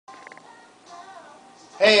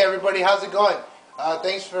Hey everybody, how's it going?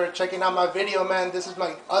 Thanks for checking out my video, man. This is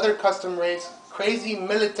my other custom race, crazy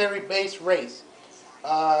military base race.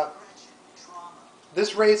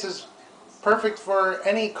 This race is perfect for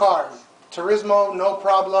any car. Turismo, no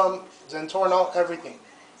problem. Zentorno, everything.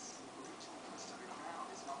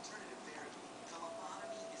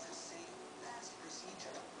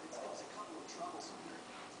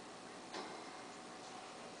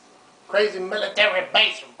 Crazy military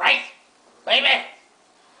base race, baby!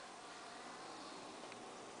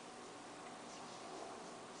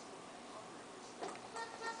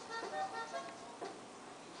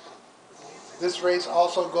 This race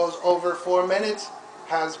also goes over 4 minutes,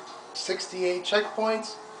 has 68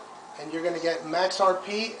 checkpoints, and you're gonna get max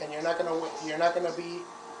RP, and you're not gonna be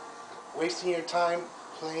wasting your time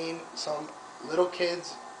playing some little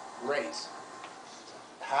kids race.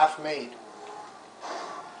 Half made.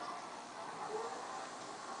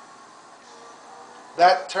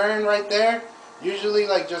 That turn right there usually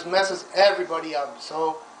just messes everybody up.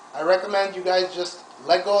 So I recommend you guys just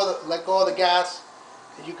let go of the gas.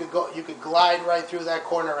 And you could glide right through that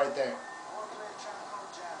corner right there.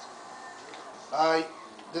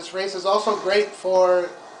 This race is also great for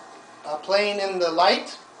playing in the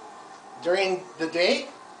light during the day,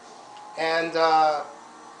 and the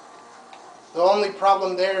only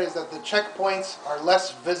problem there is that the checkpoints are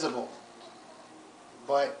less visible.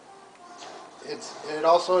 But it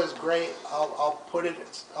also is great. I'll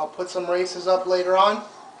put some races up later on,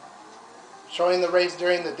 showing the race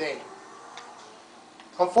during the day.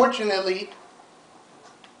 Unfortunately,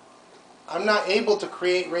 I'm not able to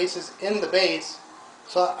create races in the base,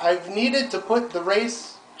 so I've needed to put the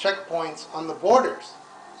race checkpoints on the borders.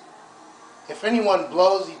 If anyone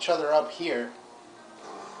blows each other up here,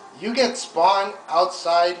 you get spawned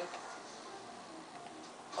outside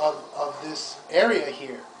of this area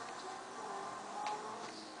here.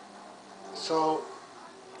 So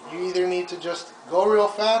you either need to just go real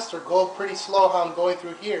fast or go pretty slow how I'm going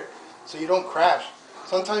through here so you don't crash.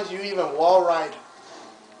 Sometimes you even wall ride.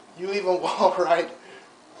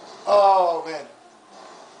 Oh, man.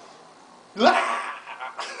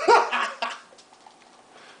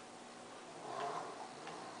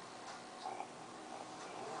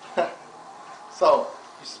 So,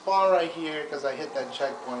 you spawn right here because I hit that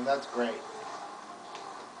checkpoint. That's great.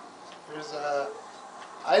 There's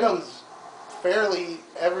items fairly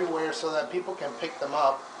everywhere so that people can pick them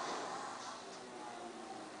up.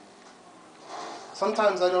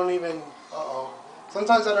 Sometimes I don't even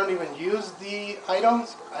use the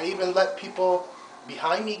items. I even let people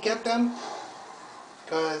behind me get them,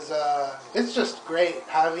 because it's just great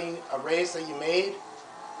having a race that you made.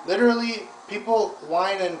 Literally, people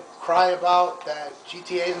whine and cry about that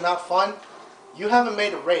GTA is not fun. You haven't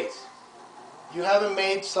made a race. You haven't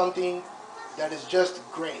made something that is just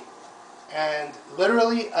great. And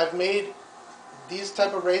literally, I've made these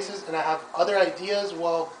type of races, and I have other ideas.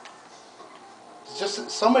 Well,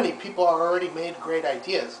 just so many people have already made great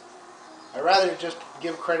ideas. I'd rather just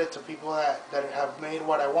give credit to people that have made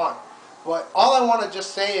what I want. But all I want to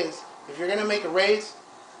just say is, if you're going to make a race,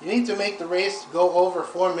 you need to make the race go over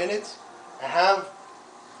 4 minutes and have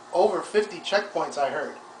over 50 checkpoints, I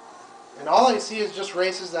heard. And all I see is just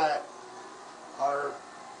races that are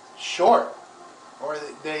short, or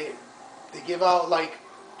they give out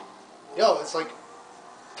it's like,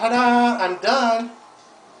 ta-da, I'm done.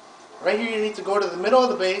 Right here you need to go to the middle of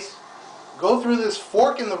the base, go through this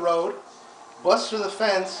fork in the road, bust through the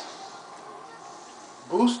fence,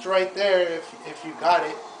 boost right there if you got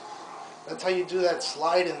it. That's how you do that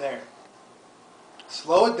slide in there.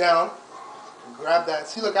 Slow it down, and grab that.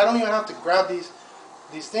 See, look, I don't even have to grab these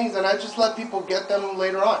things, and I just let people get them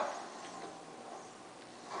later on.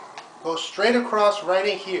 Go straight across right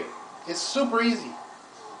in here. It's super easy.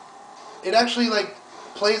 It actually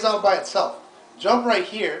plays out by itself. Jump right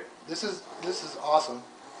here. This is awesome.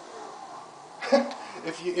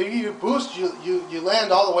 If you boost, you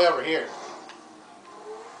land all the way over here.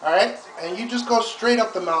 All right, and you just go straight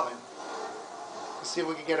up the mountain. Let's see if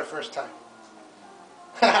we can get it first time.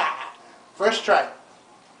 First try.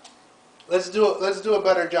 Let's do a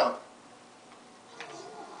better jump.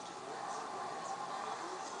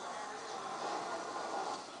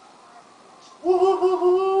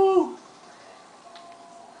 Woo-hoo-hoo-hoo!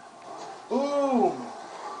 Boom!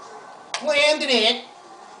 Landed it.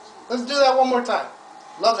 Let's do that one more time.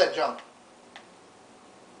 Love that jump.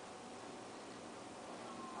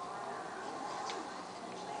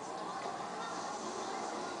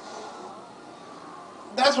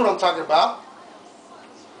 That's what I'm talking about.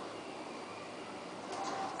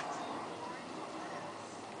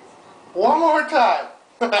 One more time.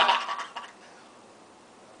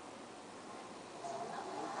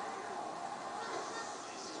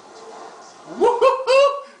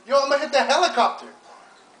 helicopter.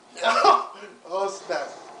 Oh snap.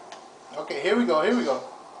 Okay, here we go, here we go.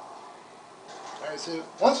 Alright, so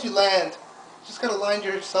once you land, just gotta line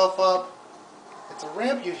yourself up. It's a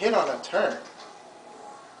ramp you hit on a turn.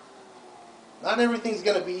 Not everything's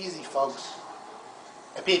gonna be easy, folks.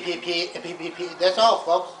 That's all,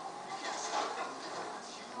 folks.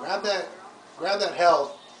 Grab that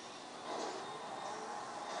health.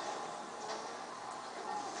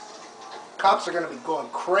 Cops are gonna be going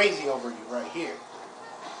crazy over you right here.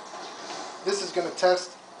 This is gonna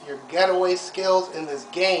test your getaway skills in this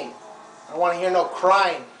game. I don't want to hear no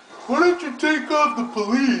crying. Why don't you take off the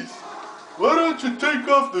police? Why don't you take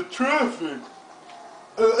off the traffic?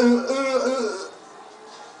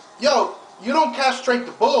 Yo, you don't castrate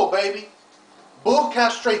the bull, baby. Bull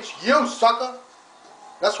castrates you, sucker.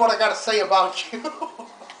 That's what I gotta say about you.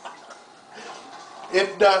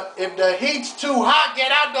 If the heat's too hot,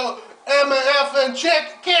 get out the MF and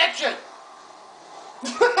kitchen.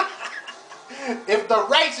 If the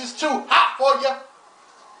race is too hot for you,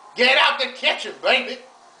 get out the kitchen, baby.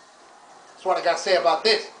 That's what I gotta say about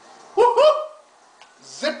this. Woo-hoo!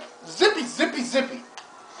 Zippy, zippy, zippy.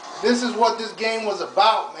 This is what this game was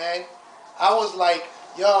about, man. I was like,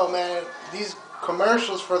 yo, man, these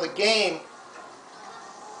commercials for the game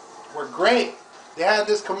were great. They had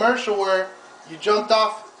this commercial where you jumped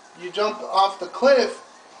off the cliff,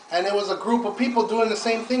 and it was a group of people doing the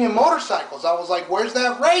same thing in motorcycles. I was like, where's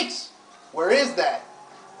that race? Where is that?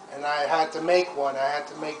 And I had to make one. I had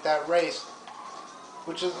to make that race,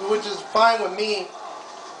 which is fine with me.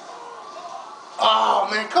 Oh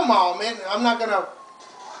man, come on, man. I'm not gonna.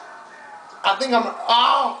 I think I'm.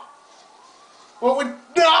 Oh, what would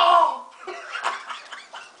no?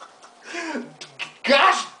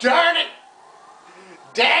 Gosh darn it!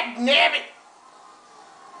 Dagnabbit!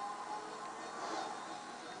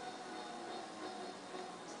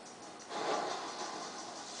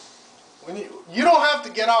 When you don't have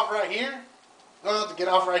to get off right here. You don't have to get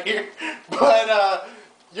off right here, but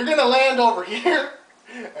you're gonna land over here.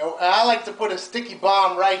 And I like to put a sticky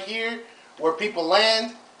bomb right here where people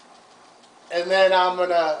land, and then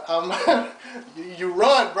you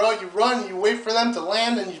run, bro. You run. You wait for them to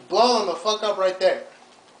land, and you blow them the fuck up right there.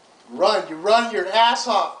 Run. You run your ass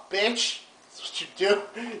off, bitch. That's what you do.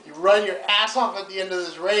 You run your ass off at the end of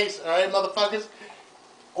this race, all right, motherfuckers.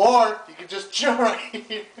 Or you can just chill right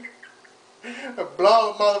here. Blow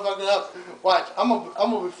a motherfucker up. Watch, I'm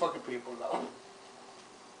gonna be fucking people now.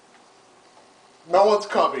 No one's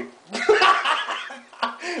coming.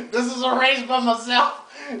 This is a race by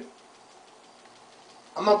myself.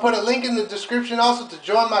 I'm gonna put a link in the description also to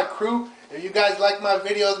join my crew. If you guys like my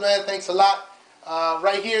videos, man, thanks a lot.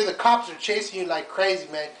 Right here, the cops are chasing you like crazy,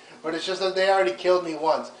 man. But it's just that they already killed me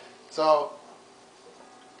once. So,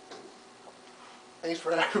 thanks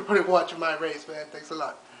for everybody watching my race, man. Thanks a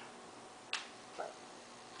lot.